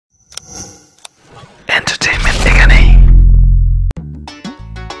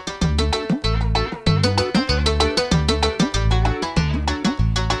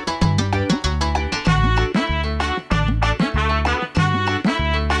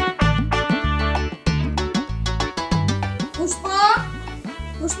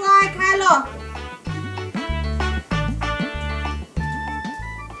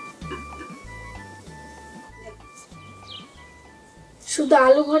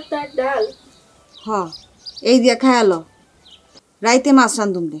ভর্তা আর ডাল। হ্যাঁ, এই দিয়া খায়ালো। রাইতে মাছ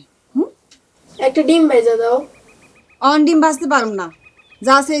রান্ধুম দে। একটা ডিম ভেজা দাও। অন ডিম ভাজতে পারুম না,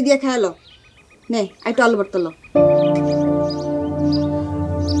 যা আছে এই দিয়া খায়ালো। নে একটু আলু ভর্তা লো।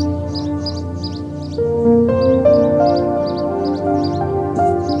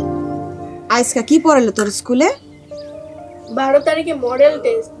 আজকা কি পড়ালো তোর স্কুলে? 12 তারিখে মডেল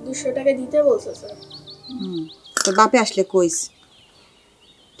টেস্ট, 200 টাকা দিতে বলছে স্যার। তোর বাপে আসলে কইস,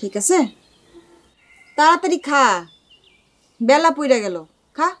 ঠিক আছে? তাড়াতাড়ি খা, বেলা পইরা গেল।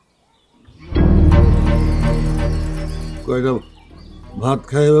 খা। কয়টা ভাত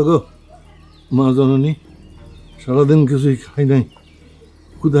খাইবা গো মা জননী? সারাদিন কিছুই খাই নাই,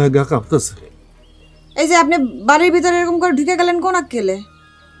 ক্ষুধায় গা কাঁপতেছে। এই যে আপনি বাড়ির ভিতরে এরকম করে ঢুকে গেলেন কোন আক্কেলে?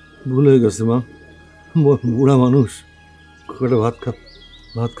 ভুল হয়ে গেছে মা, বুড়া মানুষ। কয়টা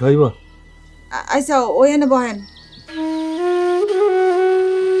ভাত খাইবা? আচ্ছা ওই এনে বহেন।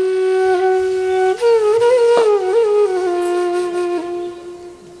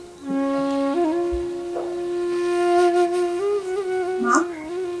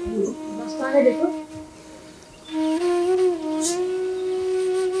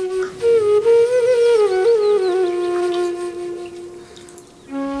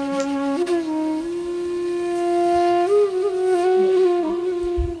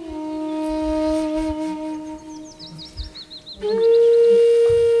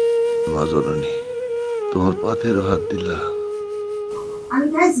 তোমার পাথের হাত দিলা। আমি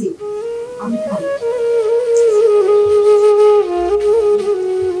খাইছি, আমি খাই।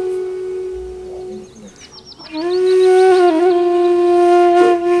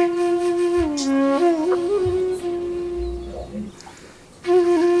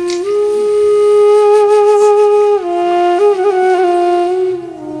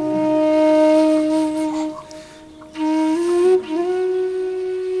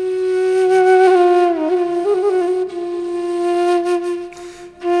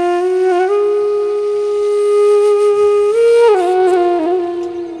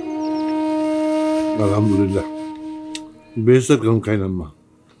 আলহামদুলিল্লাহ, বেশ কম খাইলাম মা।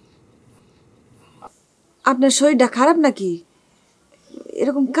 আপনার শরীরটা খারাপ নাকি?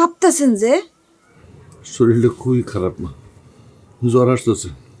 এরকম কাঁপতেছেন যে? শরীরটা খুবই খারাপ মা, জ্বর আসতেছে।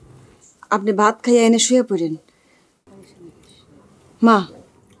 আপনি ভাত খাইয়া এনে শুয়ে পড়েন। মা,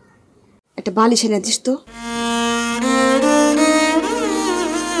 একটা বালিশ এনে দিস তো।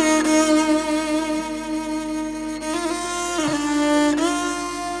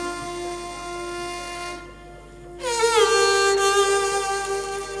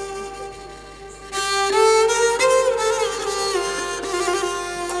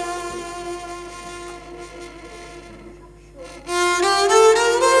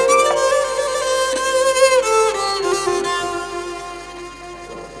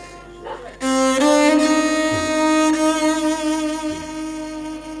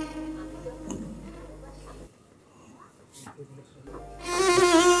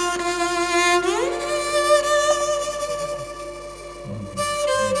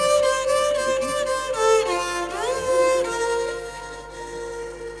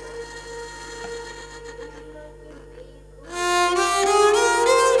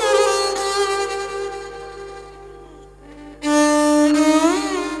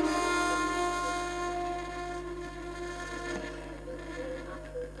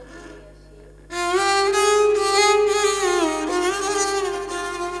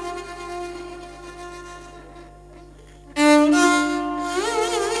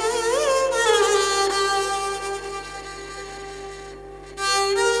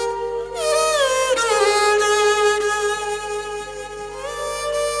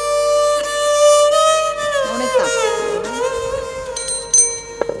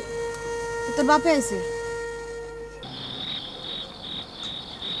 তোর বাপে আইছে।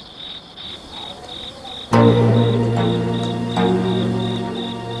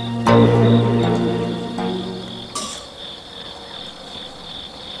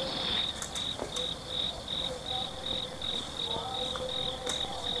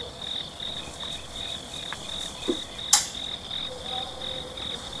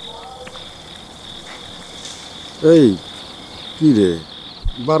 এই কি রে,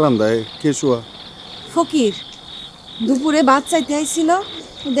 বারান্দায় কে শোয়া? ফকির দুপুরে ভাত চাইতে আইছিল,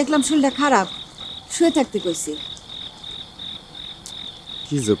 দেখলাম শরীরটা খারাপ, শুয়ে থাকতে কইছি।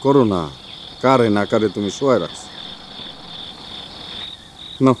 কি যে করো না, কারে না কারে তুমি শোয়া রাখছো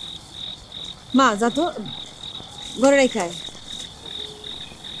না। মা যা তো, ঘরে রাখায়।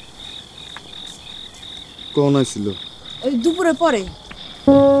 কোন আইছিল? ওই দুপুরে পরে।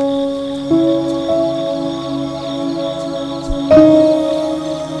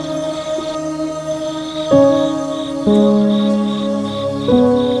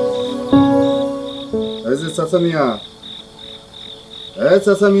 চাচা মিয়া,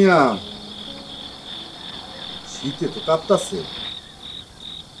 চাচা মিয়া, শীতে তো কাঁপতাছে।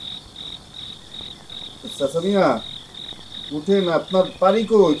 চাচা মিয়া উঠেন, আপনার বাড়ি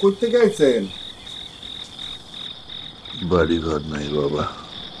কই, কই থেকে আইছেন? বাড়ি ঘর নাই বাবা,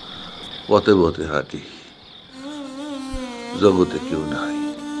 পথে পথে হাঁটি, জগতে কেউ নাই।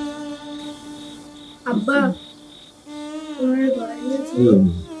 আব্বা ওনার ঘরে নিয়েছি।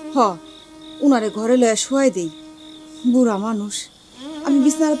 হ, উনারে ঘরে লয়া শোয়াই দেই। বুড়া মানুষ, আমি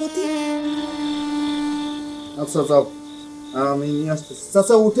বিছনার পথে। আচ্ছা যাও, আমি নিয়ে আসতেছি।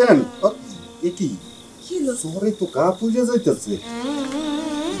 চাচা উঠেন। এ কি শহরে তো গা পুজে যাইতেছে।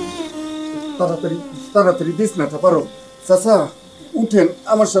 তাড়াতাড়ি তাড়াতাড়ি বিছনাটা পারো। চাচা উঠেন,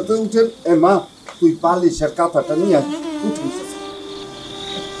 আমার সাথে উঠেন। এ মা, তুই বালিশের কাঁথাটা নিয়ে আয়। উঠেন চাচা,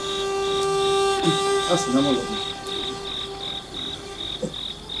 আসুন আমার লগে।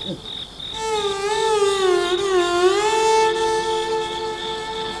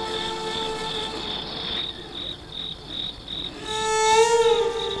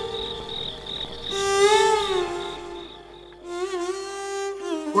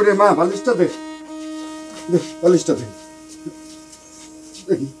 ওরে মা, বালিশটা দে, বালিশটা দে।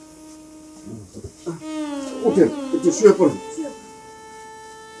 দেখি, উঠেন, একটু শুয়ে পড়েন।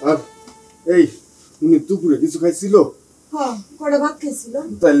 আর এই, উনি দুপুরে কিছু খাইছিল? হ্যাঁ, কয়টা ভাত খাইছিল।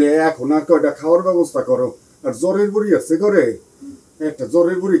 তাইলে এখন আর কয়টা খাওয়ার ব্যবস্থা করো। আর জ্বরের বড়ি আছে ঘরে, একটা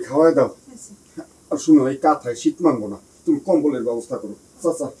জ্বরের বড়ি খাওয়াই দাও। আর শুনো, এই কাঁথায় শীত মানবো না, তুমি কম্বলের ব্যবস্থা করো।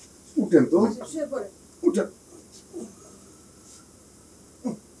 চাচা উঠেন তো, উঠেন,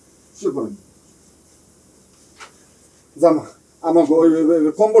 শুয়ে পড়েন। জামা, আমার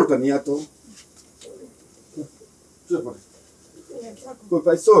কম্বলটা নিয়ে তো শুয়ে পড়ে। কই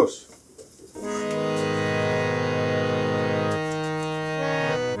পাইছোস?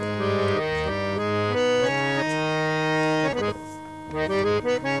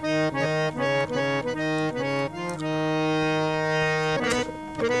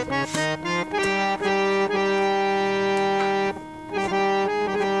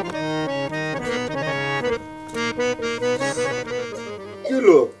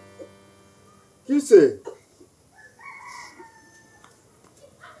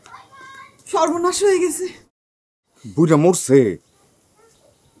 সর্বনাশ হয়ে গেছে। বুড়া মরছে?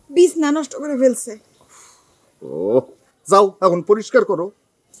 বিছনা নষ্ট করে ফেলছে। ও যাও, এখন পরিষ্কার করো।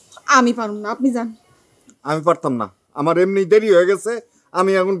 আমি পারুম না, আপনি যান। আমি পারতাম না, আমার এমনি দেরি হয়ে গেছে।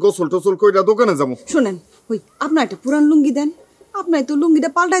 আমি এখন গোসল টোসল কইরা দোকানে যাবো। শুনেন, ওই আপনার একটা পুরান লুঙ্গি দেন। আপনার তো লুঙ্গিটা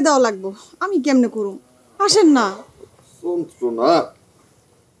পাল্টাই দেওয়া লাগবো। আমি কেমনে করুম? আসেন না। যন্ত্রণা।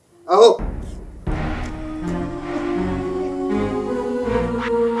 আহো,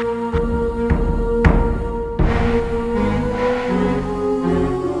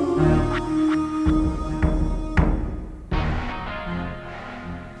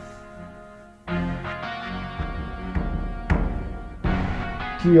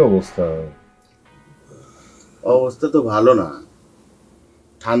 কি অবস্থা? অবস্থা তো ভালো না,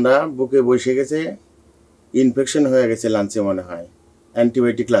 ঠান্ডা বুকে বসে গেছে, ইনফেকশন হয়ে গেছে লাঞ্চে মনে হয়,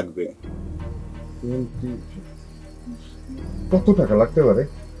 অ্যান্টিবায়োটিক লাগবে। কত টাকা লাগতে পারে?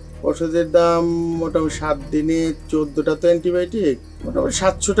 ওষুধের দাম মোটামুটি 7 দিনে 14টা তো অ্যান্টিবায়োটিক, মোটামুটি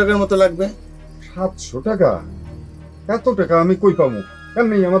 700 টাকার মতো লাগবে। 700 টাকা? এত টাকা আমি কই পাবো?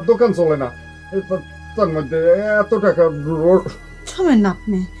 এমনি আমার দোকান চলে না, তার মধ্যে এত টাকা। থামেন না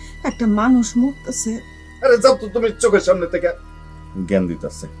আপনি, একটা মানুষ মরতেছে। আরে যাও তো তুমি চোখের সামনে থেকে। জ্ঞান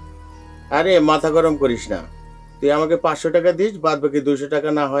দিতেছে। আরে মাথা গরম করিস না, তুই আমাকে 500 টাকা দিস, বাদ বাকি 200 টাকা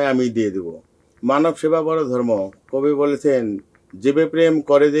না হয় আমি দিয়ে দেবো। মানব সেবা বড় ধর্ম, কবি বলেছেন, যেবে প্রেম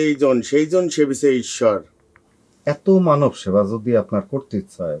করে যেই জন সেই জন সেবিছে ঈশ্বর। এত মানব সেবা যদি আপনার করতে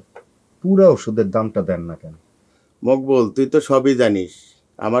ইচ্ছা হয়, পুরা ওষুধের দামটা দেন না কেন? মকবুল, তুই তো সবই জানিস,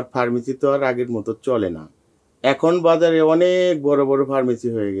 আমার ফার্মেসি তো আর আগের মতো চলে না। এখন বাজারে অনেক বড় বড় ফার্মেসি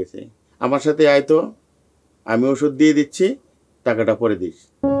হয়ে গেছে। আমার সাথে আয় তো, আমি ওষুধ দিয়ে দিচ্ছি, টাকাটা পরে দিস।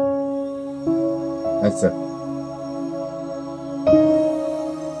 আচ্ছা,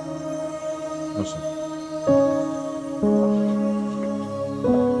 আসো।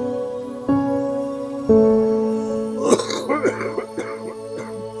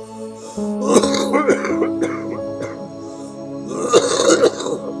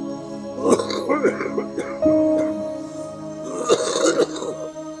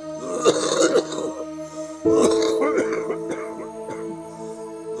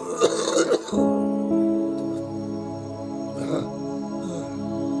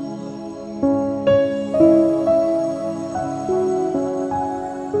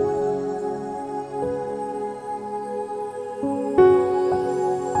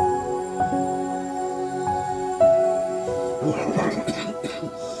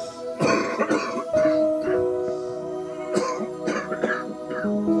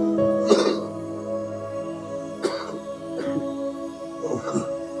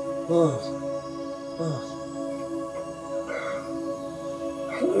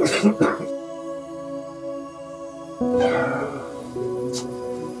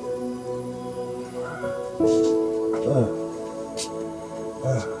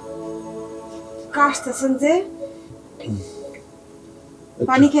 কাশতেছেন যে,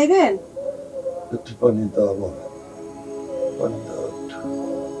 পানি খাইবেন? একটু পানি দাও আমার, পানি দাও একটু।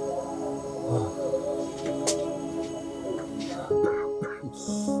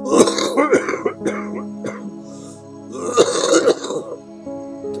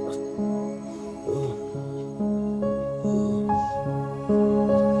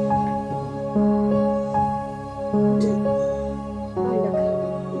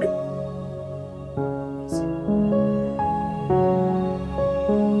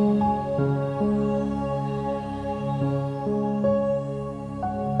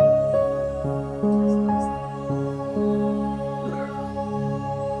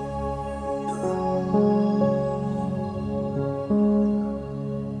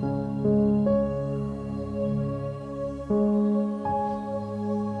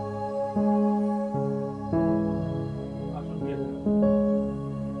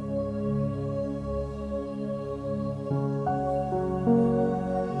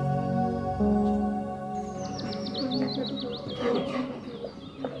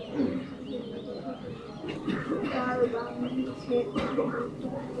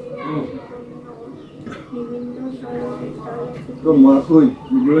 তোর মা কই?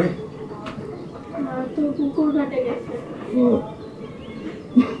 মা তো পুকুর ঘাটে গেছে।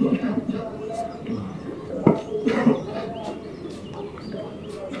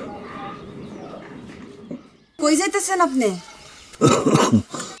 কই যাইতেছেন আপনি?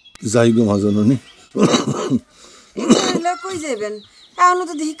 যাই গো মা জননী। কই যাবেন? এখনো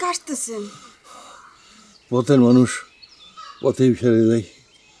তো দেখি কাশতেছেন। পথের মানুষ, পথেই ফেরে যাই।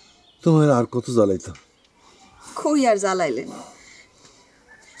 তোমার আর কত জ্বালাইতাম। কই আর জ্বালাইলেন?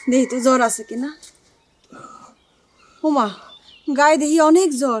 দেখি তো জ্বর আছে কিনা। ওমা, গায়ে দেখি অনেক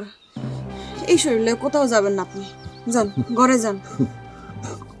জ্বর। এই শরীরে কোথাও যাবেন না আপনি। যান, ঘরে যান।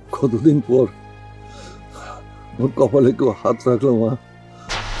 কতদিন পর ওর কপালে কেউ হাত রাখলো মা।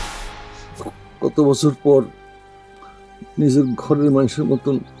 কত বছর পর নিজের ঘরের মানুষের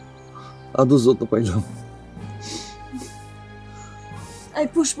মতন আদর যত পাইলাম। এই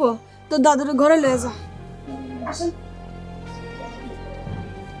পুষ্প, তোর দাদুর ঘরে লয়ে যা। আসেন।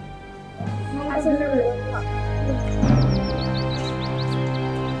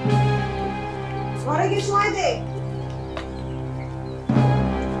 ঘরে গিয়ে শোয়াই দে।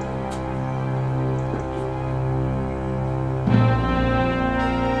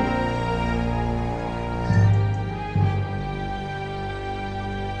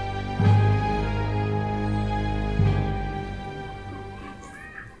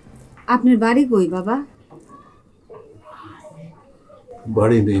 আপনার বাড়ি কই বাবা?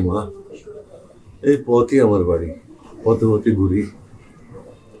 বাড়ি নেই মা, এই পথই আমার বাড়ি। পথে পথে ঘুরি।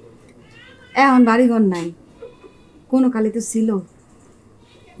 এখন বাড়িঘর নাই, কোনো কালে তো ছিল।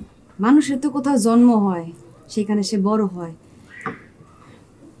 মানুষের তো কোথাও জন্ম হয়, সেখানে সে বড় হয়।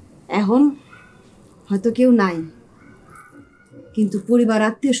 এখন হয়তো কেউ নাই, কিন্তু পরিবার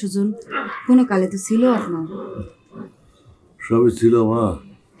আত্মীয় স্বজন কোনো কালে তো ছিল আপনার। সবই ছিল মা,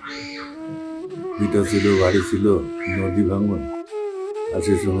 পিতা ছিল, বাড়ি ছিল, নদী ভাঙন, আর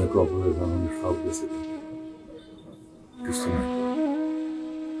সে সময় কপালের ভাঙন সব গেছে। কিছু নাই।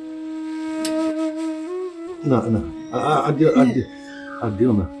 না না, আর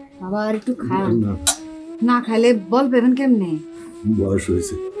দিও না বাবা, আর একটু খান। না, না খাইলে বল পেবেন কেমনে? বয়স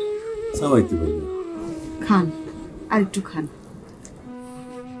হয়েছে, চাবাইতে পারবে। খান, আর একটু খান।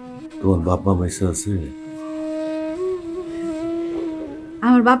 তোমার বাপ মা পয়সা আছে?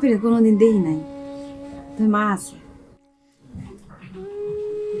 আমার বাপের কোনোদিন দেই নাই, তোর মা আছে।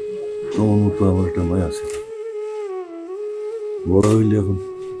 তোমার মতো আমার একটা মায় আছে। বড় হইলে এখন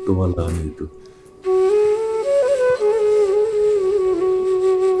তোমার লাগানো হইতো।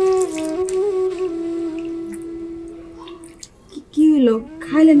 কি হইলো,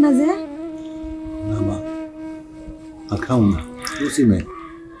 খাইলেন না যে? না মা, আর খাও না, রুচি নাই।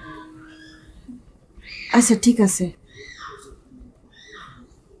 আচ্ছা ঠিক আছে,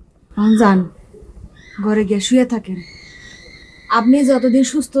 যান ঘরে গিয়ে শুয়ে থাকেন। আপনি যতদিন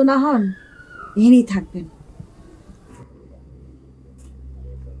সুস্থ না হন এখানেই থাকবেন।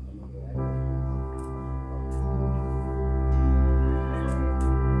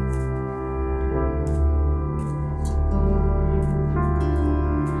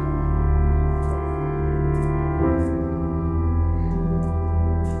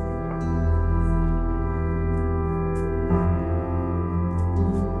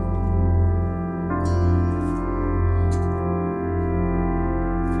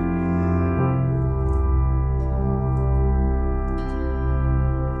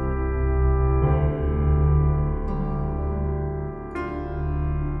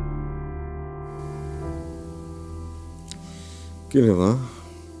 কি রে মা,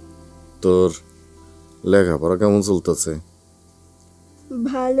 তোর লেখাপড়া কেমন চলতেছে?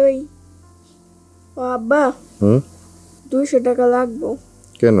 ভালোই। ও আব্বা, হুম, 200 টাকা লাগবো।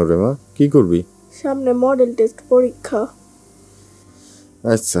 কেন রে মা, কি করবি? সামনে মডেল টেস্ট পরীক্ষা।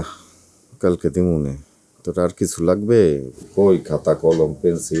 আচ্ছা, কালকে দিমুনে। তোর আর কিছু লাগবে? কই খাতা, কলম,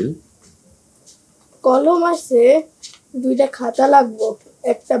 পেন্সিল? কলম আছে, 2টা খাতা লাগবো,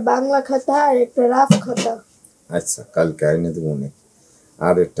 একটা বাংলা খাতা আর একটা রাফ খাতা। আচ্ছা, কালকে আইনে দিমুনে।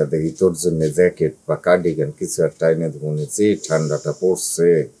 আর একটা দেখি তোর জন্য জ্যাকেট বা কার্ডিগান কিছু একটা আইনে দিমুনে। যে ঠান্ডাটা পড়ছে,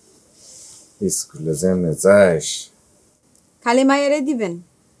 স্কুলে যেমনে যাস। খালি মায়েরে দিবেন,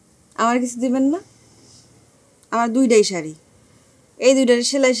 আমার কিছু দিবেন না? আমার 2টাই শাড়ি, এই 2টার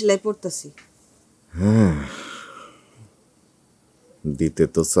সেলাই সেলাই পরতেছি। দিতে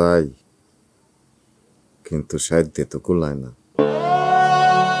তো চাই, কিন্তু সাধ্য তো কুলায় না।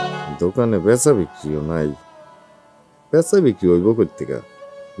 দোকানে বেচা বিক্রিও নাই। বেচা বিক্রি হইব কোত্থেকে?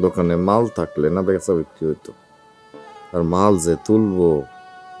 দোকানে মাল থাকলে না বেচা বিক্রি হইতো। আর মাল যে তুলবো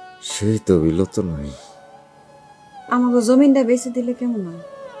সেই তো বিলত নাই। আমাকে জমিনটা বেচে দিলে কেমন হয়?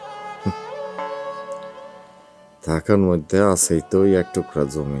 থাকার মধ্যে আছেই তো ওই 1 টুকরা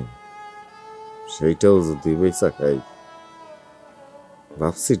জমি, সেইটাও যদি বেচা খাই,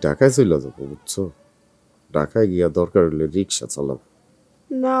 ভাবছি ঢাকায় চলে যাবো, বুঝছো? ঢাকায় গিয়া দরকার হলে রিক্সা চালাবো।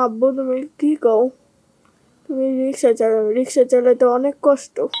 না আব্বু, তুমি কি কও? তুমি রিক্সা চালাবে? রিক্সা চালাতে অনেক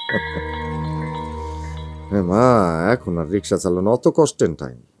কষ্ট। হ্যাঁ মা, এখন আর রিক্সা চালানো অত কষ্টের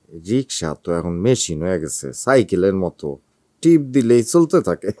নাই। রিক্সা তো এখন মেশিন হয়ে গেছে, সাইকেলের মতো টিপ দিলেই চলতে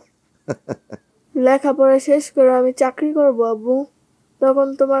থাকে। লেখাপড়া শেষ করে আমি চাকরি করব আব্বু, তখন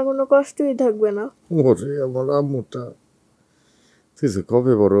তোমার কোনো কষ্টই থাকবে না। ওরে আমার আম্মুটা, তুই যে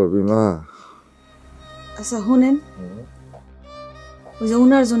কবে বড় হবি মা? আচ্ছা শুনেন, ওই যে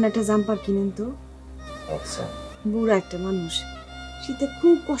ওনার জন্য একটা জাম্পার কিনেন তো। আচ্ছা, বুড়া একটা মানুষ, শীতে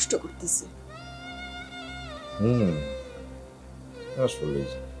খুব কষ্ট করতেছে। আসলে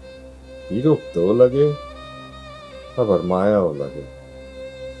বিরক্তও লাগে, আবার মায়াও লাগে।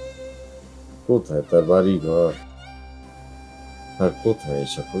 কোথায় তার বাড়ি ঘর, আর কোথায়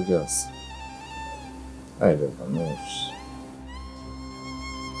এসব হয়ে আছে? আরে মানুষ,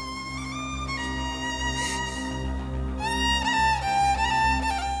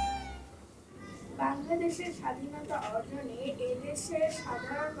 বাংলাদেশের স্বাধীনতা অর্জনে এদেশের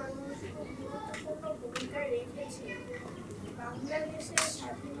সাধারণ মানুষ খুব গুরুত্বপূর্ণ ভূমিকা রেখেছে। বাংলাদেশের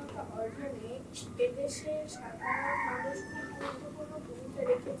স্বাধীনতা অর্জনে এদেশের সাধারণ মানুষ খুব গুরুত্বপূর্ণ ভূমিকা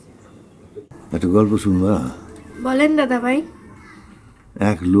রেখেছে। একটা গল্প শুনবা? বলেন দাদা ভাই।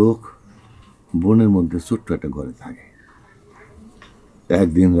 এক লোক বনের মধ্যে ছোট্ট একটা ঘরে থাকে।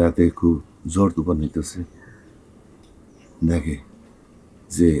 একদিন রাতে খুব ঝড় তুফান হইতেছে, দেখে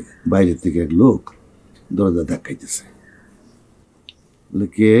যে বাইরের থেকে এক লোক দরজা ধাক্কাইতেছে। বলে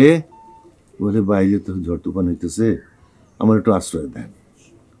কে? বলে বাইরে তো ঝড় তুফান হইতেছে, আমার একটু আশ্রয় দেন।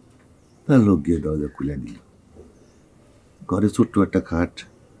 তার লোক গিয়ে দরজা খুলে নিল। ঘরে ছোট্ট একটা খাট,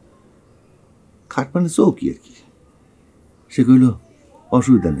 খাট মানে চৌকি আর কি। সে কইল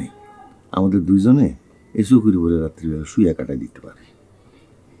অসুবিধা নেই, আমাদের দুইজনে এই চৌকির উপরে রাত্রিবেলা শুইয়া কাটাই দিতে পারে।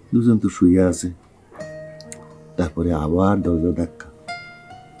 দুজন তো শুইয়া আছে। তারপরে আবার দরজা ধাক্কা,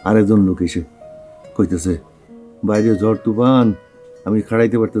 আরেকজন লোক এসে কইতেছে বাইরে ঝড় তুফান, আমি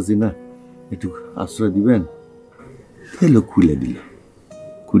খাড়াইতে পারতেছি না, একটু আশ্রয় দিবেন। সে লোক খুলে দিল,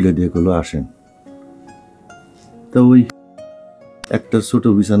 খুলে দিয়ে কইলো আসেন। তা ওই একটা ছোট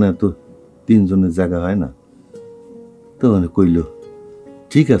বিছানায় তো 3 জনের জায়গা হয় না। তো কইল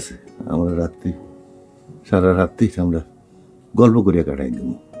ঠিক আছে, আমরা রাত্রি সারা রাত্রি আমরা গল্প করিয়া কাটাই দেব।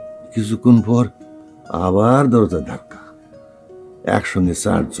 কিছুক্ষণ পর আবার দরজা ধাক্কা, একসঙ্গে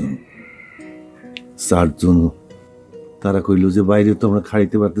 4 জন। 4 জন তারা কইল যে বাইরে তো আমরা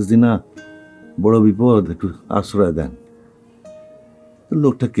খাইতে পারতেছি না, বড় বিপদ, একটু আশ্রয় দেন।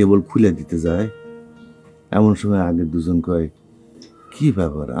 লোকটা কেবল খুলে দিতে যায়, এমন সময় আগে 2 জন কয় কি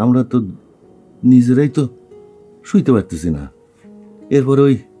ব্যাপার, আমরা তো নিজেরাই তো শুইতে পারতেছি না, এরপরে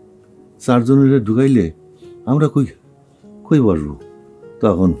ওই 4 জনের ঢুকাইলে আমরা কই কই বসবো?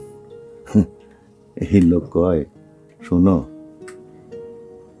 তখন এই লোক কয় শোনো,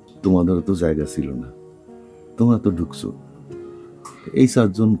 তোমাদের তো জায়গা ছিল না, তোমরা তো ঢুকছো, এই 4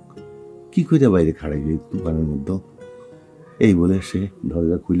 জন কি করে বাইরে খাড়াইবে তুফানের মধ্যে? এই বলে সে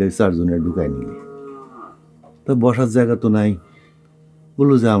দরজা খুলে 4 জনের ঢুকাই নিল। তা বসার জায়গা তো নাই,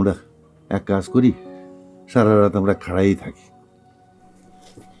 বললো যে আমরা এক কাজ করি, সারা রাত আমরা খাড়াই থাকি।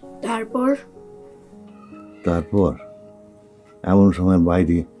 তারপর এমন সময়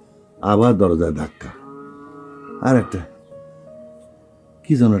বাইরে আবার দরজায় ধাক্কা, আর একটা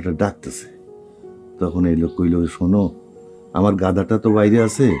কি যেন একটা ডাকতেছে। তখন এই লোক কইল শোনো, আমার গাধাটা তো বাইরে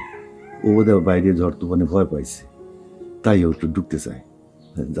আছে, ও বোধহয় বাইরে ঝড় তুফানে ভয় পাইছে, তাই ও একটু ঢুকতে চায়।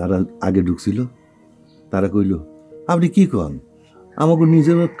 যারা আগে ঢুকছিল তারা কইল, আপনি কি কন, আমাকে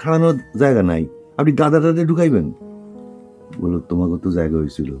নিজের খাড়ানোর জায়গা নাই, আপনি গাধাটাতে ঢুকাইবেন? বলো, তোমাকে তো জায়গা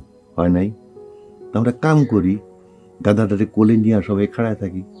হয়েছিল, হয় নাই? আমরা কাম করি, গাধাটাতে কোলে নিয়ে সবাই খাড়ায়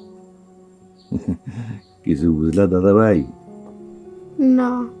থাকি। কিছু বুঝলা দাদা ভাই?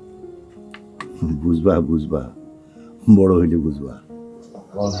 না। বুঝবা বুঝবা, বড় হইলে বুঝবা।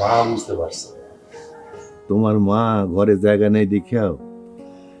 আমার মা বুঝতে পারছে। তোমার মা ঘরে জায়গা নেই দেখিয়াও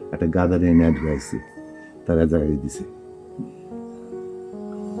একটা গাধা নিয়ে নেট গাইছে, তারা জায়গা দিছে।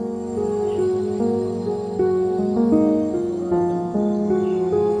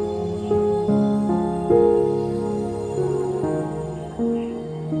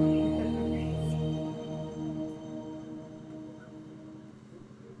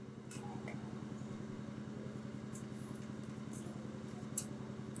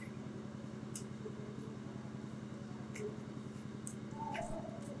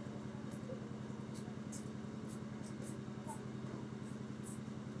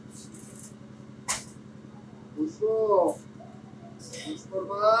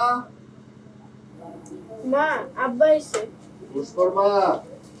 মা, আব্বা এসে।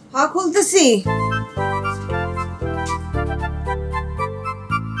 হ্যাঁ, খুলতেছি।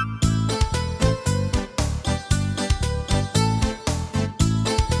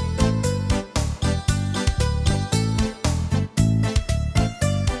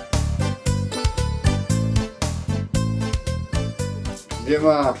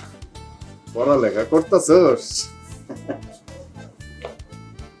 মা, পড়ালেখা করতেছস?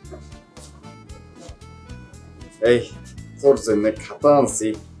 এই তোর জন্য খাতা আনছি,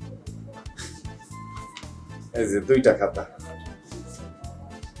 এই যে 2টা খাতা।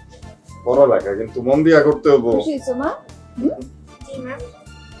 পড়ালেখা কিন্তু মন দিয়া করতে হবো।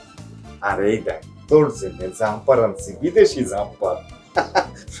 আর এই দেখ, তোর জন্য জাম্পার আনছি, বিদেশি জাম্পার।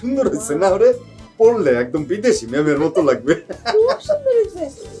 সুন্দর হয়েছে না রে? পড়লে একদম বিদেশি ম্যামের মতো লাগবে।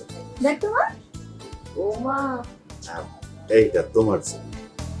 এইটা তোমার জন্য।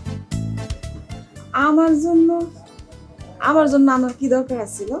 আমার জন্য? আমার জন্য আমার কি দরকার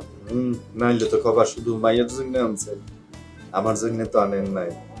ছিল? নাইলে তো কবা শুধু মায়ের জন্য আনছেন, আমার জন্য তো আনেন নাই।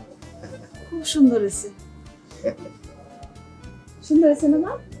 খুব সুন্দর হয়েছে। সুন্দর হয়েছে না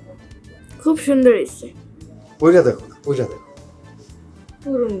মা? খুব সুন্দর হয়েছে। পয়লা দেখো না, পয়লা দেখো।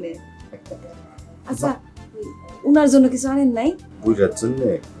 পুরুন নে। আচ্ছা, উনার জন্য কিছু আনেন নাই? বুইরার জন্য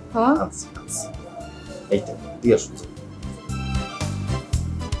হ্যাঁ আনছি আনছি। এইটা দিয়া শুনছো?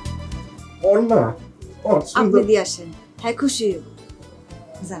 না, আপনি দিয়ে আসেন, হ্যাঁ খুশি হইব।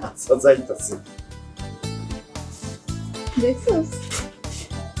 যান। আচ্ছা, যাইতাছি। দেখছস?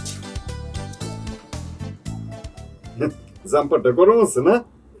 জাম্পারটা গরম আছে না?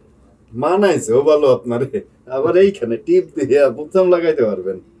 মানাইছে ও ভালো আপনারে। আবার এইখানে টিপ দিয়ে বোতাম লাগাইতে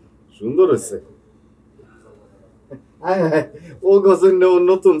পারবেন। সুন্দর হয়েছে। ও গজন্য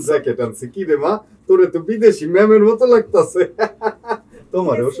নতুন জ্যাকেট আনছে। কি রে মা, তোরে তো বিদেশি ম্যামের মতো লাগতাছে।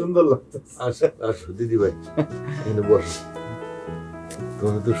 তোমারও সুন্দর লাগতাছে। আসো আসো দিদি ভাই, এখানে বসো।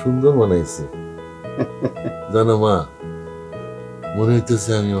 তোমার তো সুন্দর বানাইছে। জানো মা, মনে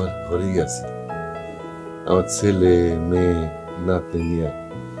হইতেছে আমি আমার ঘরে গেছি। আমার ছেলে মেয়ে নাতি নিয়ে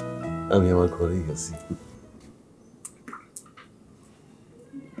আমি আমার ঘরে গেছি।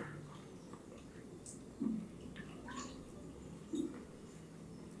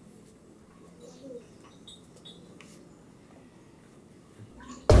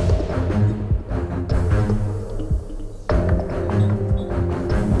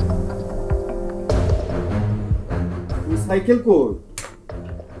 সাইকেল কই?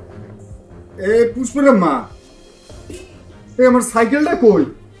 এই পুষ্পের মা, এই আমার সাইকেলটা কই?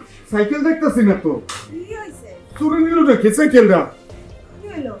 সাইকেল দেখতেছি না তো। চুরি নিল নাকি সাইকেলটা?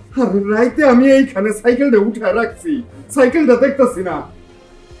 আরে রাইতে আমি এইখানে সাইকেলটা উঠে রাখছি, সাইকেলটা দেখতেছি না।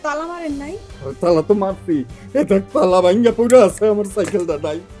 তালা মারেন নাই? তালা তো মারছি, এ দেখ তালা ভাঙ্গা পড়ে আছে, আমার সাইকেলটা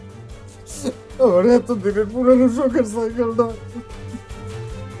নাই। আমার এত দিনের পুরানো শখের সাইকেলটা।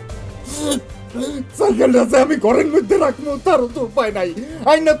 সাইকেলটা যে আমি ঘরের মধ্যে রাখবো তারও তো উপায় নাই।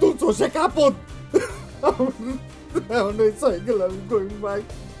 আইনা তুলছো সে কাপড়। সাইকেল আমি কই ভাই?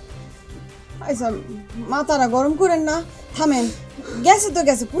 আচ্ছা, মাথাটা গরম করেন না, থামেন। গেছে তো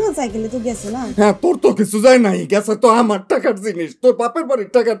গেছে, পুরান সাইকেলে তো গেছে না। হ্যাঁ, তোর তো কিছু যায় নাই, গেছে তো আমার টাকার জিনিস। তোর বাপের বাড়ির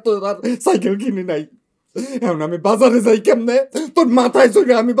টাকার তো আর সাইকেল কিনি নাই। এখন আমি বাজারে যাই কেমনে? তোর মাথায়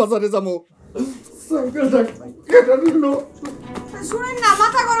চলে আমি বাজারে যাবো। সাইকেলটা কেটে নিল। শুনেন না,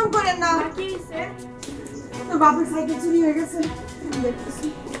 মাথা গরম করেন না। কি হইছে? তোর বাপের সাইকেল চুরি হয়ে গেছে। দেখতেছি।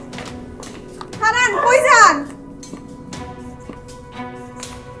 কারণ কই যান?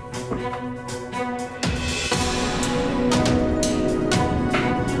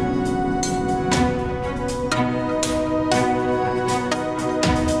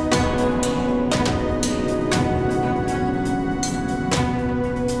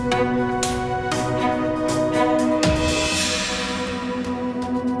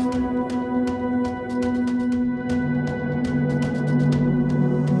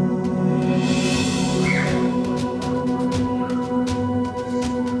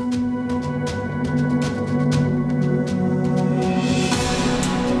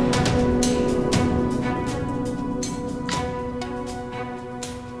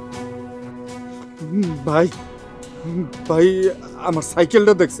 ভাই ভাই আমার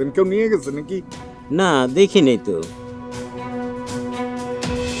সাইকেলটা দেখছেন কেউ নিয়ে গেছে নাকি? না দেখি নাই তো।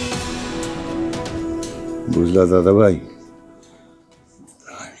 বুঝলা দাদা ভাই,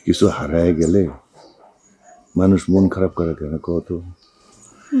 কিছু হারায় গেলে মানুষ মন খারাপ করে কেন কত?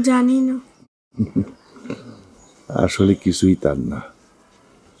 জানি না। আসলে কিছুই তার না,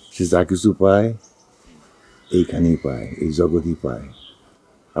 সে যা কিছু পায় এইখানেই পায়, এই জগৎই পায়,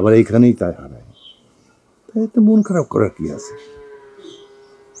 আবার এইখানেই তাই হারায়। তাই তো মন খারাপ করার কি আছে?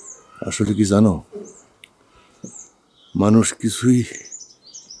 আসলে কি জানো, মানুষ কিছুই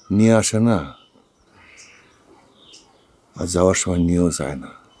নিয়ে আসে না আর যাওয়ার সময় নিয়েও যায়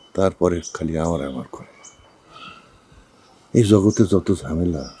না, তারপরে খালি আমার আমার করে। এই জগতে যত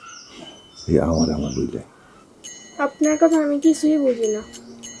ঝামেলা এই আমার আমার বুঝলে। আপনার কথা আমি কিছুই বুঝি না।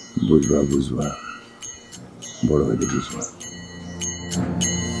 বুঝবা বুঝবা, বড় হইলে বুঝবা।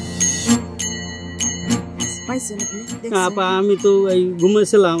 আপা আমি তো এই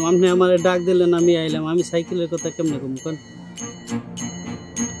ঘুমেছিলাম, আপনি আমার ডাক দিলেন, আমি আইলাম। আমি সাইকেলের কথা কেমনে ঘুম করেন?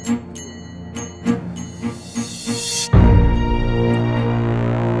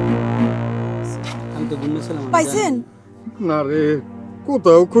 আমি তো ঘুমেছিলাম। পাইছেন? না রে,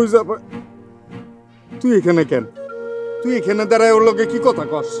 কোথাও খুঁজা তুই এখানে কেন? তুই এখানে দাঁড়ায় ওর লগে কি কথা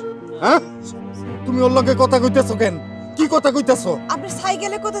কস? হ্যাঁ, তুমি ওর লগে কথা কইতেছো কেন? কি কথা কইতেছো? আপনার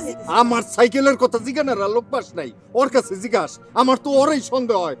সাইকেলের কথা আমার সাইকেলের কথা জিজ্ঞানার লোক পাস নাই, ওর কাছে জিজ্ঞাস। আমার তো ওরই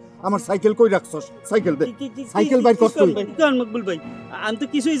সন্দেহ হয়। আমার সাইকেল কই রাখছস? সাইকেল দে, সাইকেল বাইর কর তুই। কেন মকবুল ভাই, আমি তো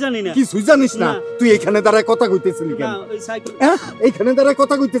কিছুই জানি না। কিছুই জানিস না? তুই এখানে দাঁড়ায় কথা কইতেছিলি কেন? ওই সাইকেল এইখানে দাঁড়ায়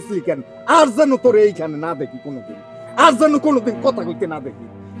কথা কইতেছিলি কেন? আর জানো তোরে এইখানে না দেখি কোনোদিন, আর জানো কোনোদিন কথা কইতে না দেখি।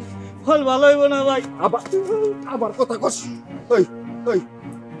 ফল ভালো হইব না ভাই। আবার আবার কথা কস। ওই ওই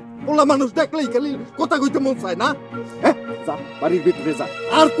ওলা মানুষ দেখলেই খালি কথা কইতে মন চায় না? হ্যাঁ, যা বাড়ির ভিতরে যা,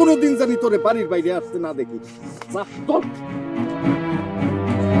 আর কোনোদিন জানি তোরে বাড়ির বাইরে আসতে না দেখি। যা চল।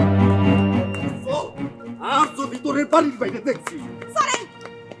 আর যদি তোরে বাড়ির বাইরে দেখছি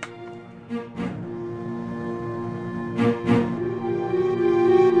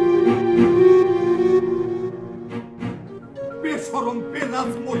বেশরম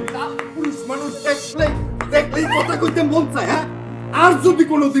বেলাজ মহিলা পুরুষ মানুষ দেখলেই কথা কইতে মন চায়। হ্যাঁ, আর যদি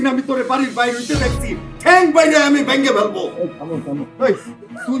কোনোদিন আমি তোরে বাড়ির বাইরে হইতে দেখছি, ঠ্যাং বাইরে আমি ভেঙে ফেলবো। এই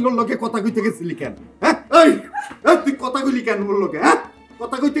তুই ওর লগে কথা কইতে গেছিলি কেন? হ্যাঁ, এই তুই কথা কইলি কেন ওর লগে? হ্যাঁ,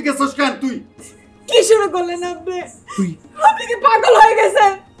 কথা কইতে গেছস কেন তুই? কি শুরু করলেন আপনি? তুই আপনি কি পাগল হয়ে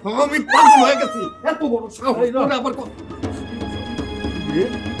গেছেন? আমি পাগল হয়ে গেছি? এত বড় সাহস তোর আবার কথা?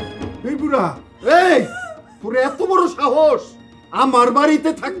 এই বুড়া, এই তোর এত বড় সাহস? আমার বাড়িতে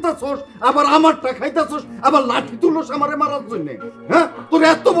থাকতাছস, আবার আমারটা খাইতাছস, আবার লাঠি তুলস আমারে মারার জন্য? হ্যাঁ, তোর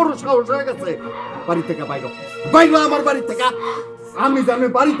এত বড় সাহস হয়ে গেছে? বাড়ি থেকে বাইরে বাইরে, আমার বাড়ি থেকে। আমি জানি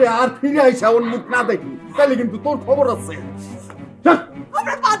বাড়িতে আর ফিরে আইসা ওর মুখ না দেখি, তাহলে কিন্তু তোর খবর আছে।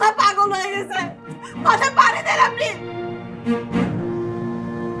 আপনার মাথা পাগল হয়ে গেছে। মাথা পানি দেন আপনি।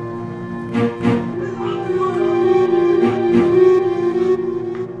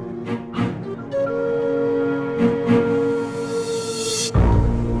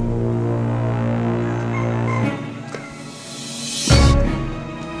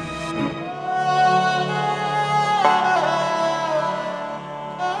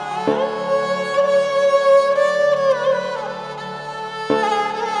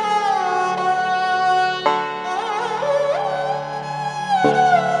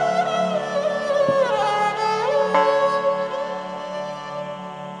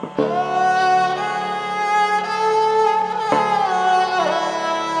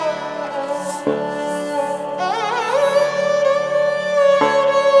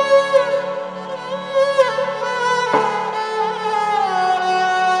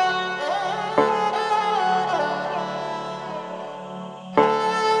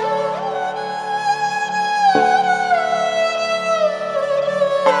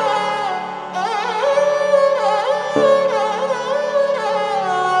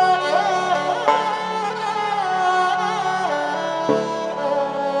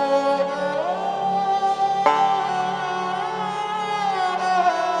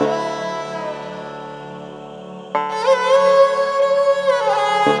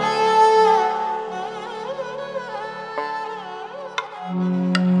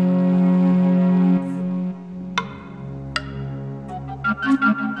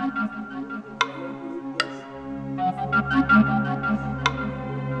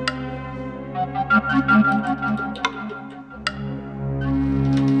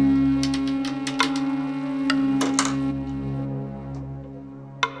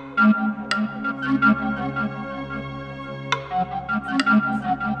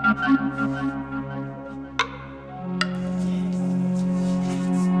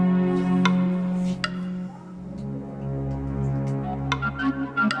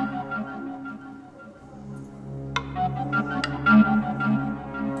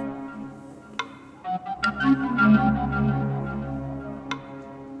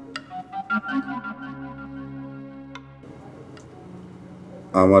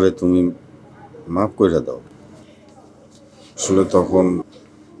 আমারে তুমি মাফ করে দাও, আসলে তখন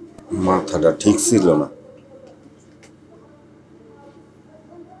মাথাটা ঠিক ছিল না।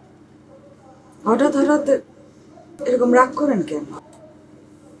 হঠাৎ হঠাৎ এরকম রাগ করেন কেন?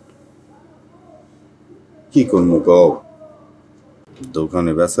 কি করবো কও,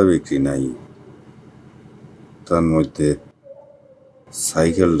 দোকানে বেচা বিক্রি নাই, তার মধ্যে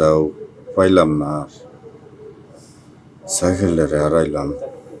সাইকেলটাও পাইলাম না, সাইকেলটারে হারাইলাম।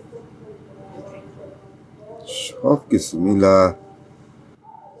 সব কিছু মিলা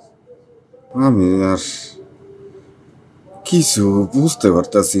আমি আর কিছু বুঝতে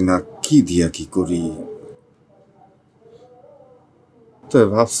পারতাছি না কি দিয়া কি করি। তাই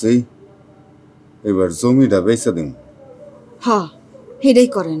ভাবছি এবার জমিটা বেচা দিন। হ্যাঁ, এটাই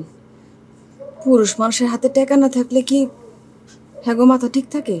করেন। পুরুষ মানুষের হাতে টাকা না থাকলে কি হ্যাগো মাথা ঠিক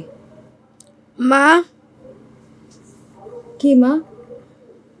থাকে? মা, কি মা?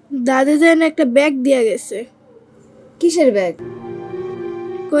 দাদা যেন একটা ব্যাগ দিয়া গেছে। কিসের ব্যাগ?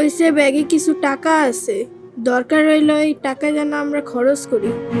 কইছে ব্যাগে কিছু টাকা আছে, দরকার হইল এই টাকা যেন আমরা খরচ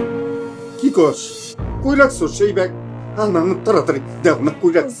করি। কি কস, কই রাখছো সেই ব্যাগ? না তাড়াতাড়ি দেখ না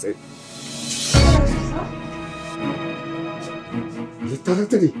কই রাখছে,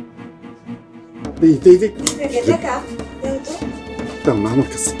 তাড়াতাড়ি আমার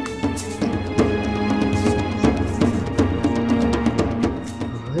কাছে।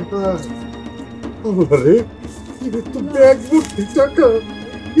 আরে তো ব্যাগ ভর্তি টাকা,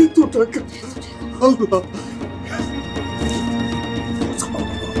 এত টাকা! আল্লাহ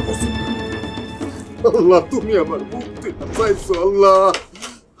আল্লাহ, তুমি আমার মুক্তি চাইছো। আল্লাহ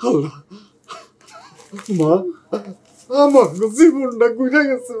আল্লাহ, মা আমার জীবনটা ঘুরে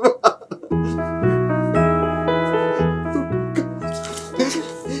গেছে।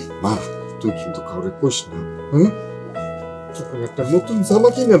 মা তুই কিন্তু কাউরে কইস না, তোকে একটা নতুন জামা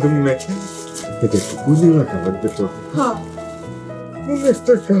কিনা দেব না, এটা একটু বুঝে রাখা লাগবে তো। হ্যাঁ, অনেক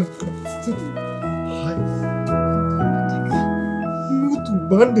টাকা, নতুন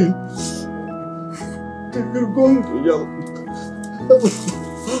বান্ডিল, টাকার গন্ধ।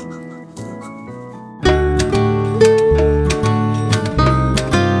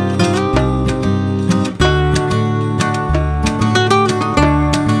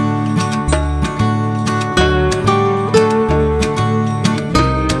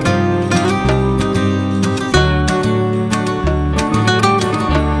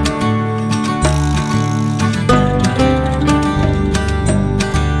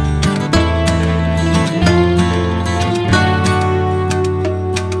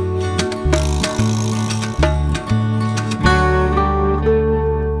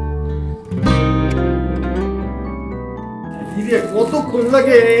 কতক্ষণ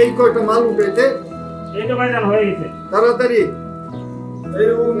লাগে এই কয়টা মাল উঠাইতে? এই তো ভাইজান হয়ে গেছে। তাড়াতাড়ি এই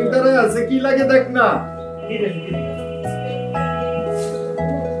উনিটারে আছে কি লাগে দেখ না। ঠিক আছে, ঠিক আছে।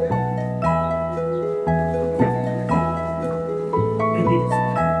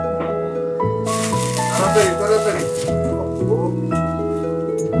 তাড়াতাড়ি তাড়াতাড়ি,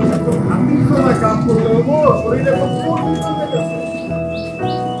 আমি সময় কাম করতে হবো, শরীরে তো চর্বি জমে গেছে।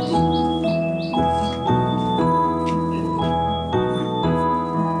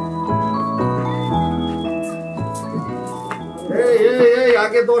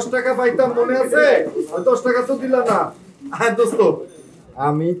 আগে 10 টাকা পাইতাম মনে আছে, 10 টাকা তো দিলা না। হ্যাঁ দোস্ত,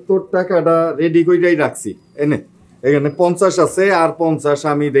 আমি তোর টাকাটা রেডি কইরাই রাখছি, এনে এখানে 50 আছে, আর 50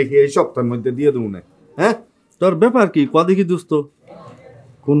 আমি দেখি এই সপ্তাহের মধ্যে দিয়ে দেবো না। হ্যাঁ, তোর ব্যাপার কি কদি কি দোস্ত?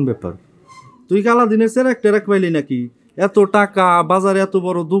 কোন ব্যাপার? তুই কালা দিনের চেরাক টেরাক পাইলি নাকি? এত টাকা, বাজারে এত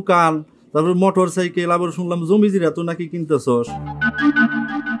বড় দোকান, তারপর মোটর সাইকেল, আবার শুনলাম জমিজিরা তো নাকি কিনতেছস।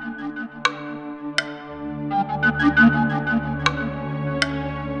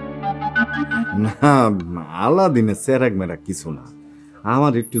 না, আলাদিনের সেরাক মেরাক কিছু না।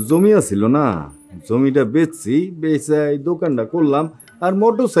 আমার একটু জমি আছিল না, জমিটা বেচছি, বেচে এই দোকানটা করলাম। আর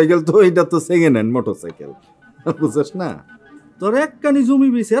মোটর সাইকেল তো এটা তো সেকেন্ড হ্যান্ড মোটর সাইকেল, বুঝছিস না? তোর একখানি জমি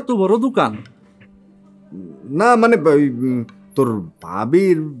বেশি এত বড় দোকান? না মানে তোর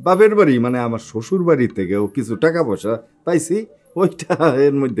ভাবির বাপের বাড়ি, মানে আমার শ্বশুর বাড়ি থেকেও কিছু টাকা পয়সা পাইছি, ওইটা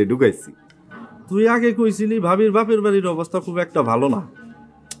এর মধ্যে ঢুকাইছি। তুই আগে কইছিলি ভাবির বাপের বাড়ির অবস্থা খুব একটা ভালো না।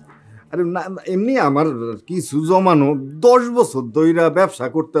 আরে না, এমনি আমার কিছু জমানো, 10 বছর ধইরা ব্যবসা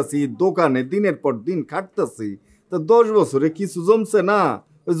করতেছি, দোকানে দিনের পর দিন খাটতেছি, তো 10 বছরে কিছু জমছে না,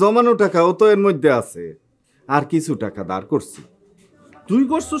 ওই জমানো টাকাও তো এর মধ্যে আছে, আর কিছু টাকা ধার করছি। তুই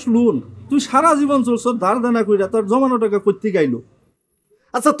করছিস লোন? তুই সারা জীবন চলছ ধার দেনা কইরা, তোর জমানো টাকা করতে গাইলো।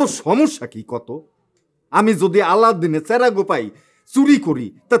 আচ্ছা তোর সমস্যা কি কত? আমি যদি আলাদিনে চেরাগো পাই, চুরি করি,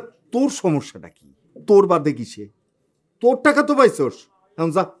 তা তোর সমস্যাটা কি? তোর বাদে কিসে? তোর টাকা তো পাইছস,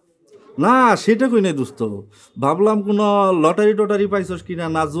 এখন যা। না সেটা কই নাই দোস্ত, ভাবলাম কোনো লটারি টটারি পাইছস কিনা,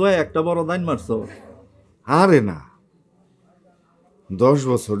 না জুয়ায় একটা বড় দাইন মারছ। আরে না, 10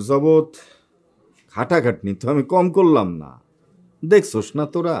 বছর যাবৎ খাটাখাটনি তো আমি কম করলাম না, দেখছস না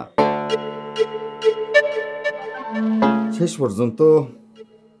তোরা? শেষ পর্যন্ত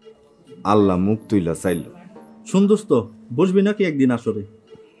আল্লাহ মুখ তুইলা চাইল। শুন দোস্ত, বসবি নাকি একদিন আসরে?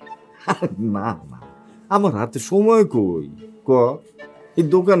 না না, আমার হাতে সময় কই ক? এই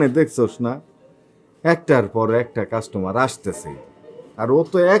দোকানে দেখছস না, একটার পর একটা কাস্টমার আসতেছে, আর ও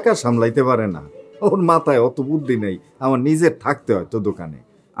তো একা সামলাইতে পারে না, ওর মাথায় অত বুদ্ধি নেই, আমার নিজের থাকতে হয় তো দোকানে।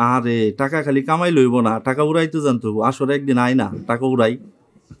 আরে টাকা খালি কামাই লইব না, টাকা উড়াইতে জানতো। আসরে একদিন আয় না, টাকা উড়াই।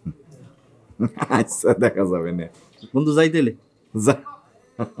 আচ্ছা দেখা যাবে না বন্ধু, যাইতেলে যা।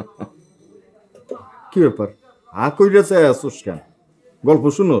 কি ব্যাপার হা কইরেছে আসুস কেন? গল্প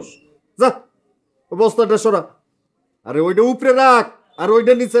শুনোস? যা বস্তাটা সরা, আরে ওইটা উপরে রাখ আর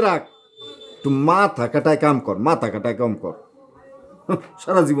ওইটা নিচে রাখ, একটু মাথা কাটায় কাম কর, মাথা কাটায় কাম কর।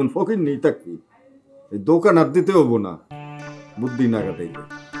 সারা জীবন ফকির নেই থাকবি, এই দোকান আর দিতে হবো না, বুদ্ধি না কাটাইলে।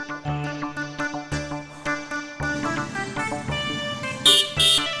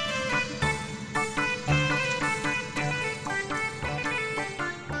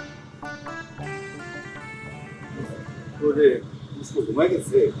 ঘুমাই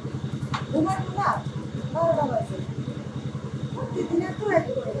গেছে?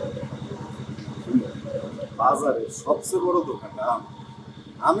 বাজারে সবচেয়ে বড় দোকানটা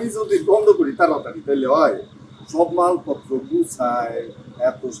আমি যদি বন্ধ করি তাড়াতাড়ি, তাহলে হয় সব মালপত্র গুছায়,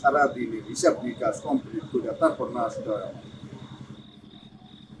 এত সারাদিনের হিসাব নিকাশ কমপ্লিট করে তারপর না আসতে হয়।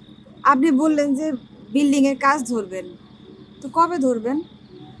 আপনি বললেন যে বিল্ডিং এর কাজ ধরবেন, তো কবে ধরবেন?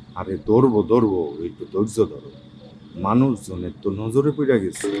 আরে ধরবো একটু ধৈর্য ধরো। মানুষজনের তো নজরে পড়ে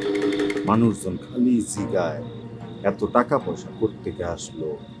গেছে, মানুষজন খালি জিগায় এত টাকা পয়সা কোত্থেকে আসলো।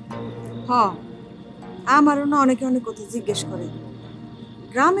 হ, আমারও না অনেকে অনেক কথা জিজ্ঞেস করে।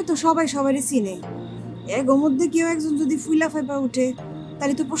 গ্রামে তো সবাই সবারই চিনে, এর মধ্যে কেউ একজন যদি ফুলা ফাইপা উঠে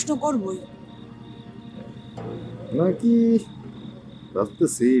তাহলে তো প্রশ্ন করবই। নাকি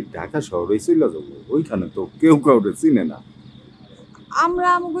ভাবতেছি ঢাকা শহরে চলে যাবো, ওইখানে তো কেউ কাউরে চিনে না। আমরা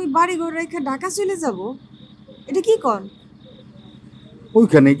আমাকে ওই বাড়ি ঘর রেখে ঢাকা চলে যাব? এটা কি কন?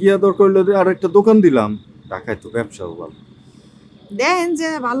 ওইখানে গিয়া দরকার হইলে আর একটা দোকান দিলাম, ঢাকায় তো ব্যবসাও ভালো। দেন যে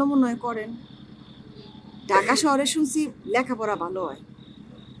ভালো মনে হয় করেন। ঢাকা শহরে শুনছি লেখাপড়া ভালো হয়।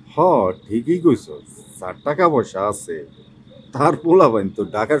 হ ঠিকই কইছ, যার টাকা পয়সা আছে তার পোলাপাইন তো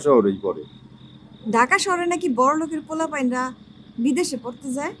ঢাকা শহরেই পড়ে। ঢাকা শহরে নাকি বড় লোকের পোলাপাইনরা বিদেশে পড়তে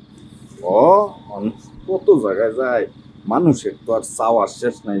যায়। ও কত জায়গায় যায়, মানুষের তো আর চাওয়ার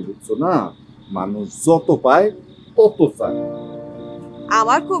শেষ নাই, বুঝছো না? মানুষ যত পায় তত চায়।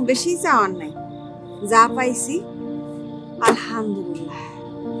 আমার খুব বেশি চাওয়ার নাই, যা পাইছি আলহামদুলিল্লাহ।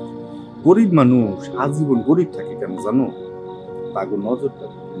 গরিব মানুষ আজীবন গরিব থাকে কেন জানো? তাকে নজরটা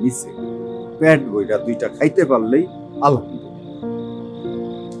নিচে, পেট বইটা দুইটা খাইতে পারলেই আলহামদুলিল্লাহ।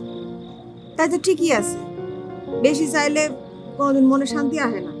 তাই তো ঠিকই আছে, বেশি চাইলে কোনোদিন মনে শান্তি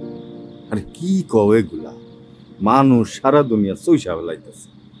আসে না। আরে কি কও এগুলা? মানুষ সারা দুনিয়া চইসা বেলাইতেছে,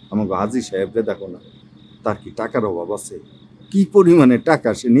 আমাকে হাজি সাহেবকে দেখো না, তার কি টাকার অভাব আছে? কি পরিমাণে টাকা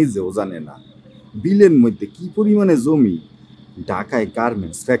সে নিজেও জানে না। বিলের মধ্যে কি পরিমাণে জমি, ঢাকায়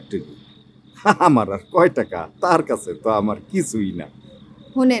গার্মেন্টস ফ্যাক্টরি। আমার আর কয় টাকা, তার কাছে তো আমার কিছুই না।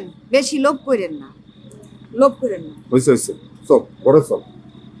 শুনেন, বেশি লোভ করেন না, লোভ করেন না। হয়েছে চল ঘরে চল,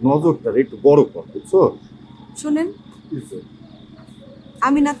 নজরটা একটু বড় কর, বুঝছো? শুনেন,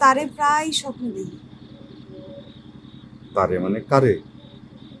 আমি না তারে প্রায় স্বপ্ন দেখি। তারে মানে কারে?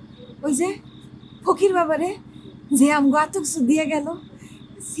 ওই যে ফকির বাবারে, যে আমগো এত কিছু দিয়ে গেল।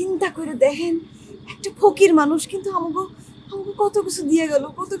 চিন্তা করে দেখেন, একটা ফকির মানুষ কিন্তু আমগো আমাকে কত কিছু দিয়ে গেল,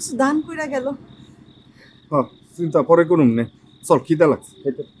 কত কিছু দান করে গেল। হ্যাঁ, চিন্তা পরে করুন নে, চল খিদা লাগছে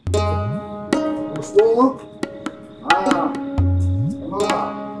খাইতে।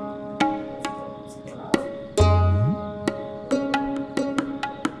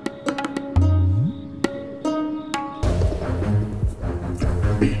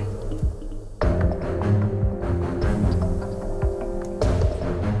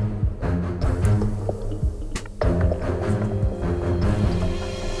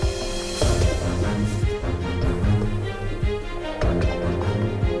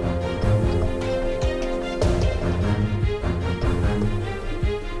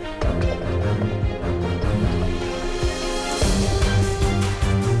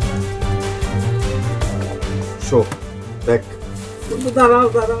 শো দেখ, দাঁড়াও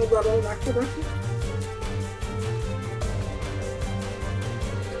দাঁড়াও দাঁড়াও, রাখো রাখো।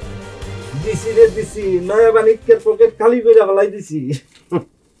 দিছি রে দিছি, নয়া বাণিজ্যের পকেট খালি করে ফেলাই দিছি।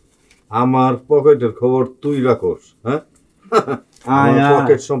 আমার পকেটের খবর তুই রাখোস? হ্যাঁ, আয় আমার আয়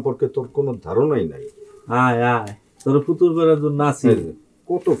পকেট সম্পর্কে তোর কোনো ধারণাই নাই। আয় আয়, তোর ফুতুর করার জন্য আছি।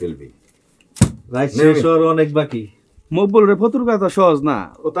 কত ফেলবি? রাইট শেষ হওয়ার অনেক বাকি। মকবুল রে ফতুর কথা সহজ না,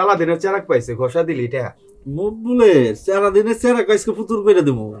 ও তালা দিনের চারাক পাইছে, ঘষা দিলি এটা। মকবুলের সারাদিনের চেরা কাজকে ফুতুর করে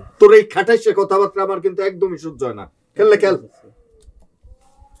দেবো। তোর এই খাটাইছে কথাবার্তা আমার কিন্তু একদমই সহ্য হয় না। খেললে খেল।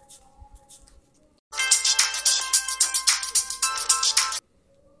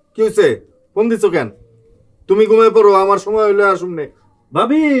 কি হয়েছে? ফোন দিছো কেন? তুমি ঘুমায় পড়ো, আমার সময় হইলে আসুন নে।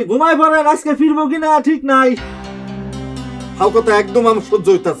 ভাবি ঘুমাই পড়েন, আজকে ফিরবো কিনা ঠিক নাই। হাও কথা একদম আমার সহ্য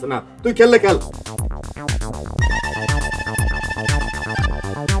হইতাছে না, তুই খেললে খেল।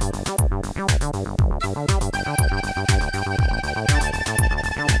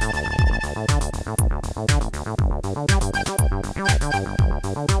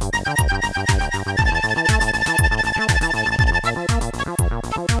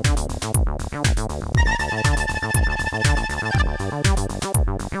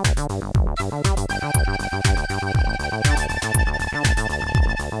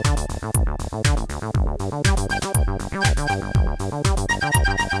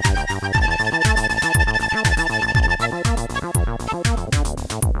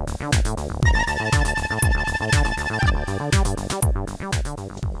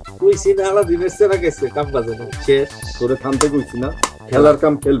 দিনের চেরা গেছে, কাম বাজে না শেষ। তোরে থামতে কইছি না, খেলার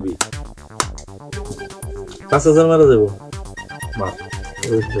কাম খেলবি। 5000 মারা যাবো। মার।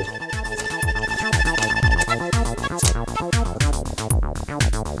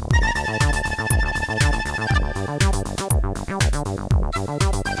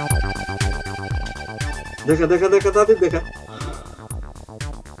 দেখা দেখা দেখা তাদের দেখা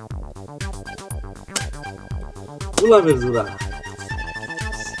গোলাপের জোড়া।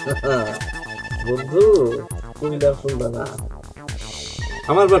 বন্ধু কইলার ফুলদা না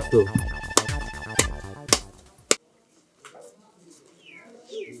আমার বাড়তো।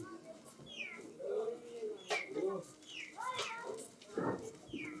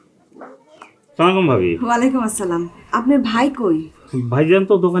 সালাম ভাবি। ওয়ালাইকুম আসসালাম। আপনার ভাই কই? ভাইজান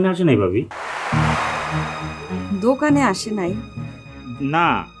তো দোকানে আসে নাই ভাবি। দোকানে আসে নাই? না,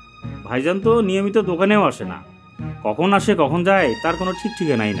 ভাইজান তো নিয়মিত দোকানেও আসে না, কখন আসে কখন যায় তার কোনো ঠিক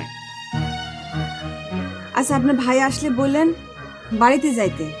ঠিকানাই নাই। আচ্ছা, আপনার ভাই আসলে বললেন বাড়িতে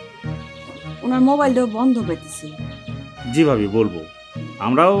যাইতে, ওনার মোবাইলটাও বন্ধ পাইতেছি। জি ভাবি বলবো,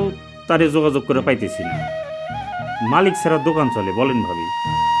 আমরাও তারে যোগাযোগ করে পাইতেছি না। মালিক ছাড়া দোকান চলে বলেন ভাবি?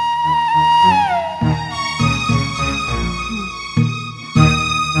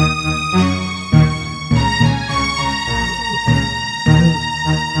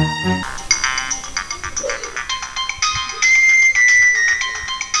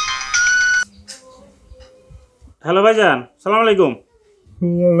 হ্যালো ভাইজান, সালাম আলাইকুম।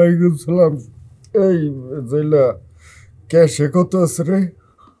 ওয়ালাইকুম সালাম। এই জয়লা ক্যাশে কত আছে রে?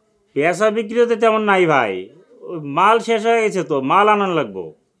 পেঁয়াজা বিক্রি হতে তেমন নাই ভাই, ওই মাল শেষ হয়ে গেছে তো, মাল আনার লাগবো।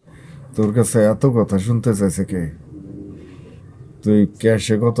 তোর কাছে এত কথা শুনতে চাইছে কে? তুই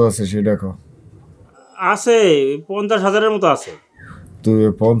ক্যাশে কত আছে সেটা কো। আছে 50,000-এর মতো আছে। তুই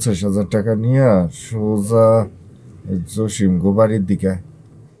 50,000 টাকা নিয়ে সোজা জসিম গো বাড়ির দিকে।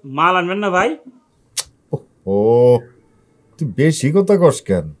 মাল আনবেন না ভাই? ও তুই বেশি কথা কস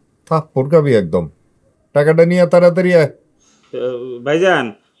কেন? থাপ্পড় খাবি একদম। টাকাটা নিয়ে তাড়াতাড়ি আয়। ভাইজান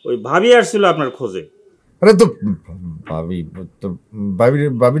ওই ভাবি আসছিল আপনার খোঁজে। আরে তো ভাবি, তো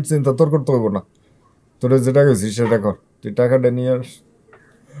ভাবির চিন্তা তোর করতে হইব না। তোরা যেটা গেছিস সেটা কর, তুই টাকাটা নিয়ে আস।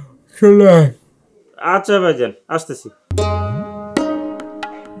 চলে আয়। আচ্ছা ভাইজান, আসতেছি।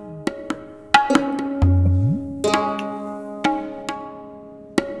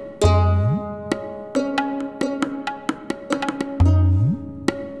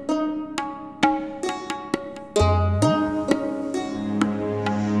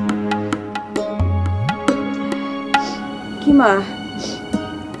 শামিমা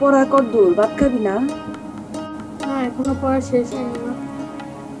পড়া কত দূর ভাত খাবি না? না, এখনো পড়া শেষ হয়নি মা।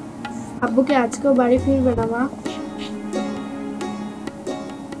 আব্বুকে আজকেও বাড়ি ফিরবে না মা?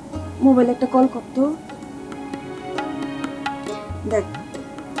 মোবাইলে একটা কল করতো দেখ।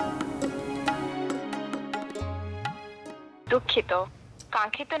 দুঃখিত,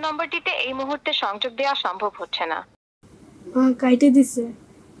 কাঙ্ক্ষিত নম্বরটিতে এই মুহূর্তে সংযোগ দেওয়া সম্ভব হচ্ছে না। মা কাইটে দিছে।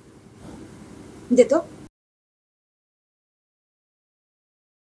 দে তো।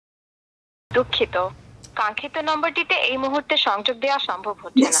 দুঃখিত, কাঙ্ক্ষিত নম্বরটিতে এই মুহূর্তে সংযোগ দেওয়া সম্ভব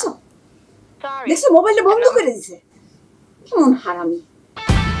হচ্ছে না। দেখছো মোবাইলটা বন্ধ করে দিছে। কেমন হারামি।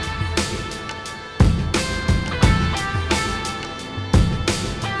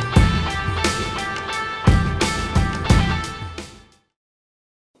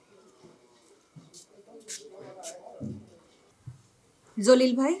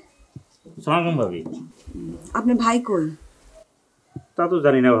 জলিল ভাই। সালাম ভাবি। আপনার ভাই কই? তা তো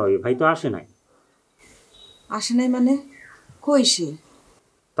জানি না ভাবি, ভাই তো আসে নাই। আসে নাই মানে কই সে?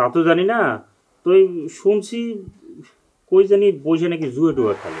 তা তো জানি না, তুই শুনছি কই জানি বসে নাকি জুয়ে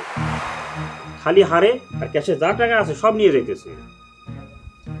টুয়ে খেলে, খালি হারে আর ক্যাশে যা টাকা আছে সব নিয়ে যাইতেছে।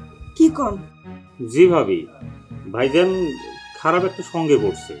 কি কন? জি ভাবি, ভাইজান খারাপ একটা সঙ্গে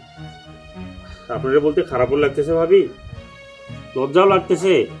পড়ছে। আপনারা বলতে খারাপও লাগতেছে ভাবি, লজ্জাও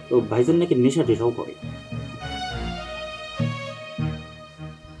লাগতেছে। তো ভাইজান নাকি নেশা টেশাও করে।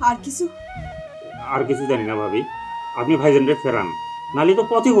 আর কিছু? আর কিছু জানি না ভাবি, আপনি ভাইজানরে ফেরান, নালে তো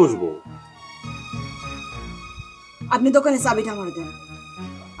পথে বসবো। আপনি দোকানে চাবিটা আমার দেন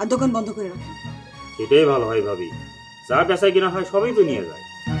আর দোকান বন্ধ করে রাখেন। সেটাই ভালো হয় ভাবি, যা বেচাই কিনা হয় সবই তো নিয়ে যায়।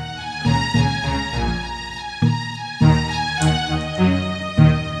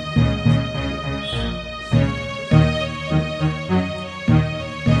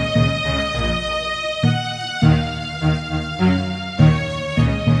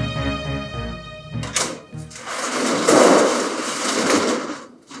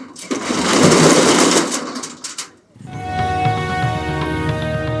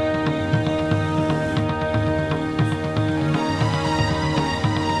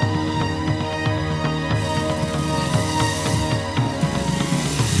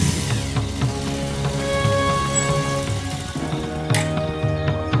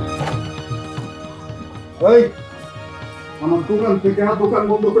 এই আমার দোকান থেকে দোকান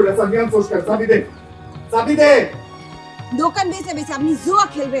বন্ধ করে চাবি আনছস কেন? চাবি দে, চাবি দে। দোকান বেচে বেচে আপনি জুয়া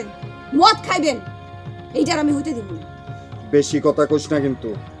খেলবেন, মদ খাইবেন, এইটার আমি হইতে দিব না। বেশি কথা কইস না কিন্তু।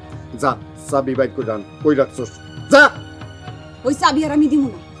 যা চাবি বাইক করে আন, কই রাখছস? যা। ওই চাবি আর আমি দিব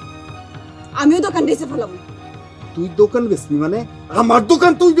না, আমিও দোকান বেচে ফেলাম। তুই দোকান বেচবি মানে? আমার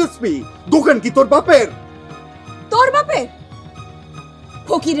দোকান তুই বেচবি? দোকান কি তোর বাপের? তোর বাপের?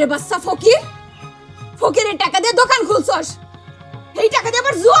 ফকিরের বাচ্চা ফকির, ফকিরের টাকা দিয়ে দোকান খুলছস, এই টাকা দিয়ে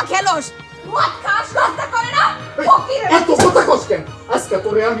আবার জুয়া খেলস, মদ খাস, লজ্জা করে না? ফকিরের এত কথা কইস কেন? আজকে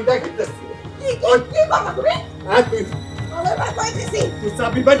তোরে আমি দেখাইতেছি। কি করবা তুমি? তুই আমার ভাই কইতেছি তুই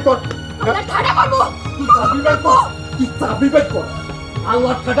চাবি বাইক কর। আমরা ঠাডা করব। তুই চাবি বাইক কর, তুই চাবি বাইক কর।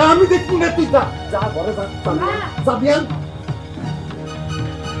 আল্লাহ ঠাডা আমি দেখবো না, তুই যা যা ঘরে যা। চাবি আন।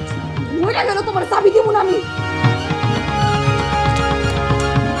 মইরা গেল তোমার চাবি দিব না আমি।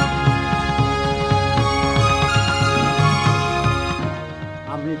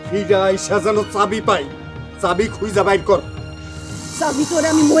 আমি ফিরা আইসা যেন চাবি পাই, চাবি খুঁজা বাইর কর। চাবি তোরে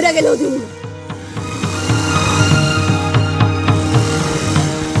আমি মইরা গেলেও দিব না।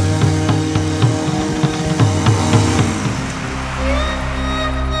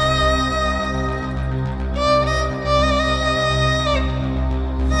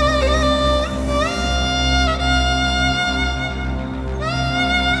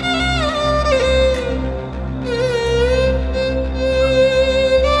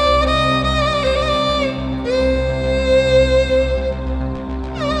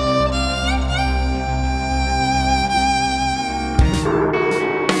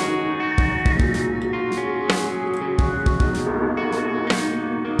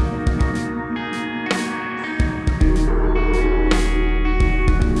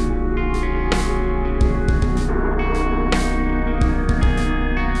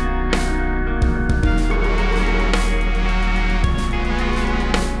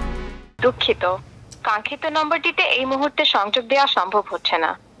 দুঃখিত, কাঙ্ক্ষিত নম্বরটিতে এই মুহূর্তে সংযোগ দেওয়া সম্ভব হচ্ছে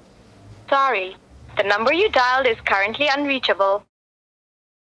না। Sorry, the number you dialed is currently unreachable.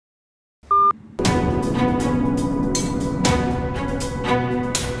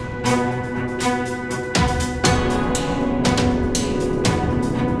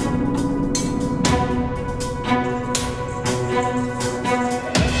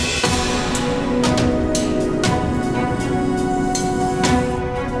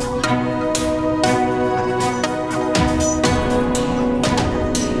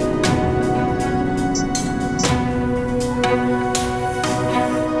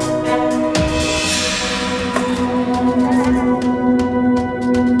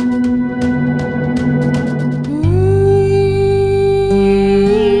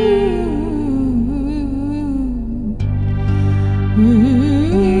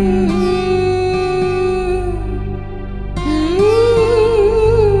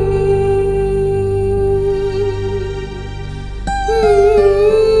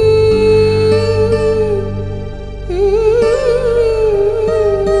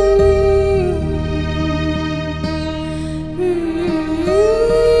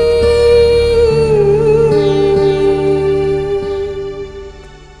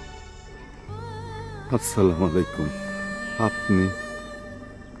 আসসালামু আলাইকুম। আপনি?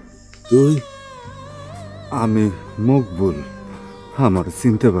 তুই? আমি মকবুল। আমার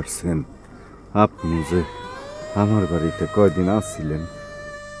চিনতে পারছেন? আপনি যে আমার বাড়িতে কয়দিন আসছিলেন।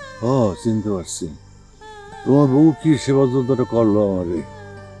 ও, চিনতে পারছি। তোমার বউ কি সেবা যত্নটা করলো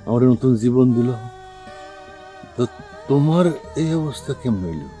আমার নতুন জীবন দিল। তো তোমার এই অবস্থা কেমন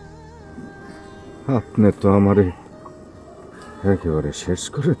হইল? আপনি তো আমারে একেবারে শেষ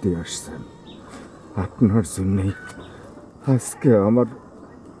করে দিয়ে আসছেন। আপনার জন্যই আজকে আমার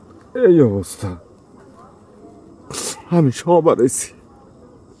এই অবস্থা। আমি সব হারাইছি।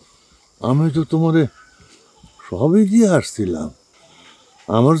 আমি তো তোমারে সবই দিয়ে আসছিলাম,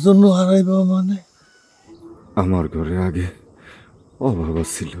 আমার জন্য হারাইবা মানে? আমার ঘরে আগে অভাব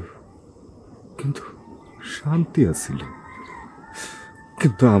ছিল, কিন্তু শান্তি আছিল।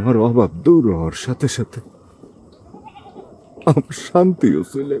 কিন্তু আমার অভাব দূর হওয়ার সাথে সাথে আমার শান্তিও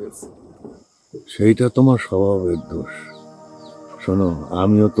চলে গেছে। সেইটা তোমার স্বভাবের দোষ। শোনো,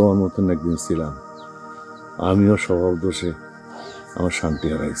 আমিও তোমার মতন একদিন ছিলাম। আমিও স্বভাব দোষে আমার শান্তি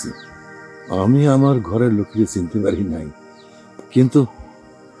হারাইছি। আমি আমার ঘরের লোককে চিনতে পারি নাই, কিন্তু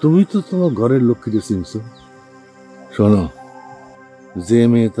তুমি তো তোমার ঘরের লোককে চিনছো। শোনো, যে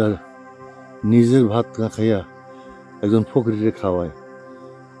মেয়ে তার নিজের ভাত না খাইয়া একজন ফকিরে খাওয়ায়,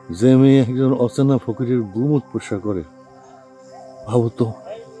 যে মেয়ে একজন অচেনা ফকিরের গুমুট পোষা করে, ভাবো তো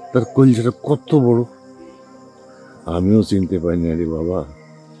তার কলজাটা কত বড়। আমিও চিনতে পারি না রে বাবা।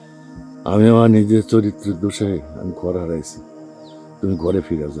 আমি আমার নিজের চরিত্রের দোষে আমি ঘর হারাইছি। তুমি ঘরে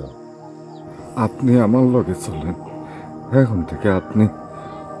ফিরে যাও। আপনি আমার লগে চলেন। এখন থেকে আপনি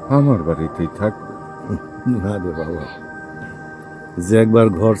আমার বাড়িতেই থাকবেন। না রে বাবা, যে একবার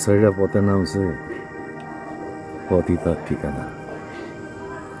ঘর ছাড়িয়া পথে নামছে, পথই তার ঠিকানা।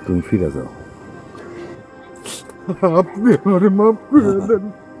 তুমি ফিরে যাও। আপনি আমারে মাফ করে দেন।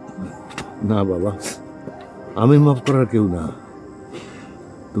 না বাবা, আমি মাফ করার কেউ না।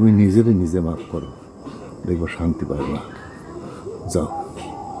 তুমি নিজেরে নিজে মাফ করো, দেখবো শান্তি পাইবা। যাও।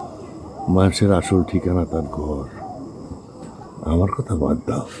 মানুষের আসল ঠিকানা তার ঘর। আমার কথা বাদ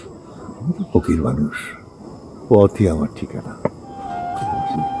দাও, আমি তো ফকির মানুষ, পথই আমার ঠিকানা।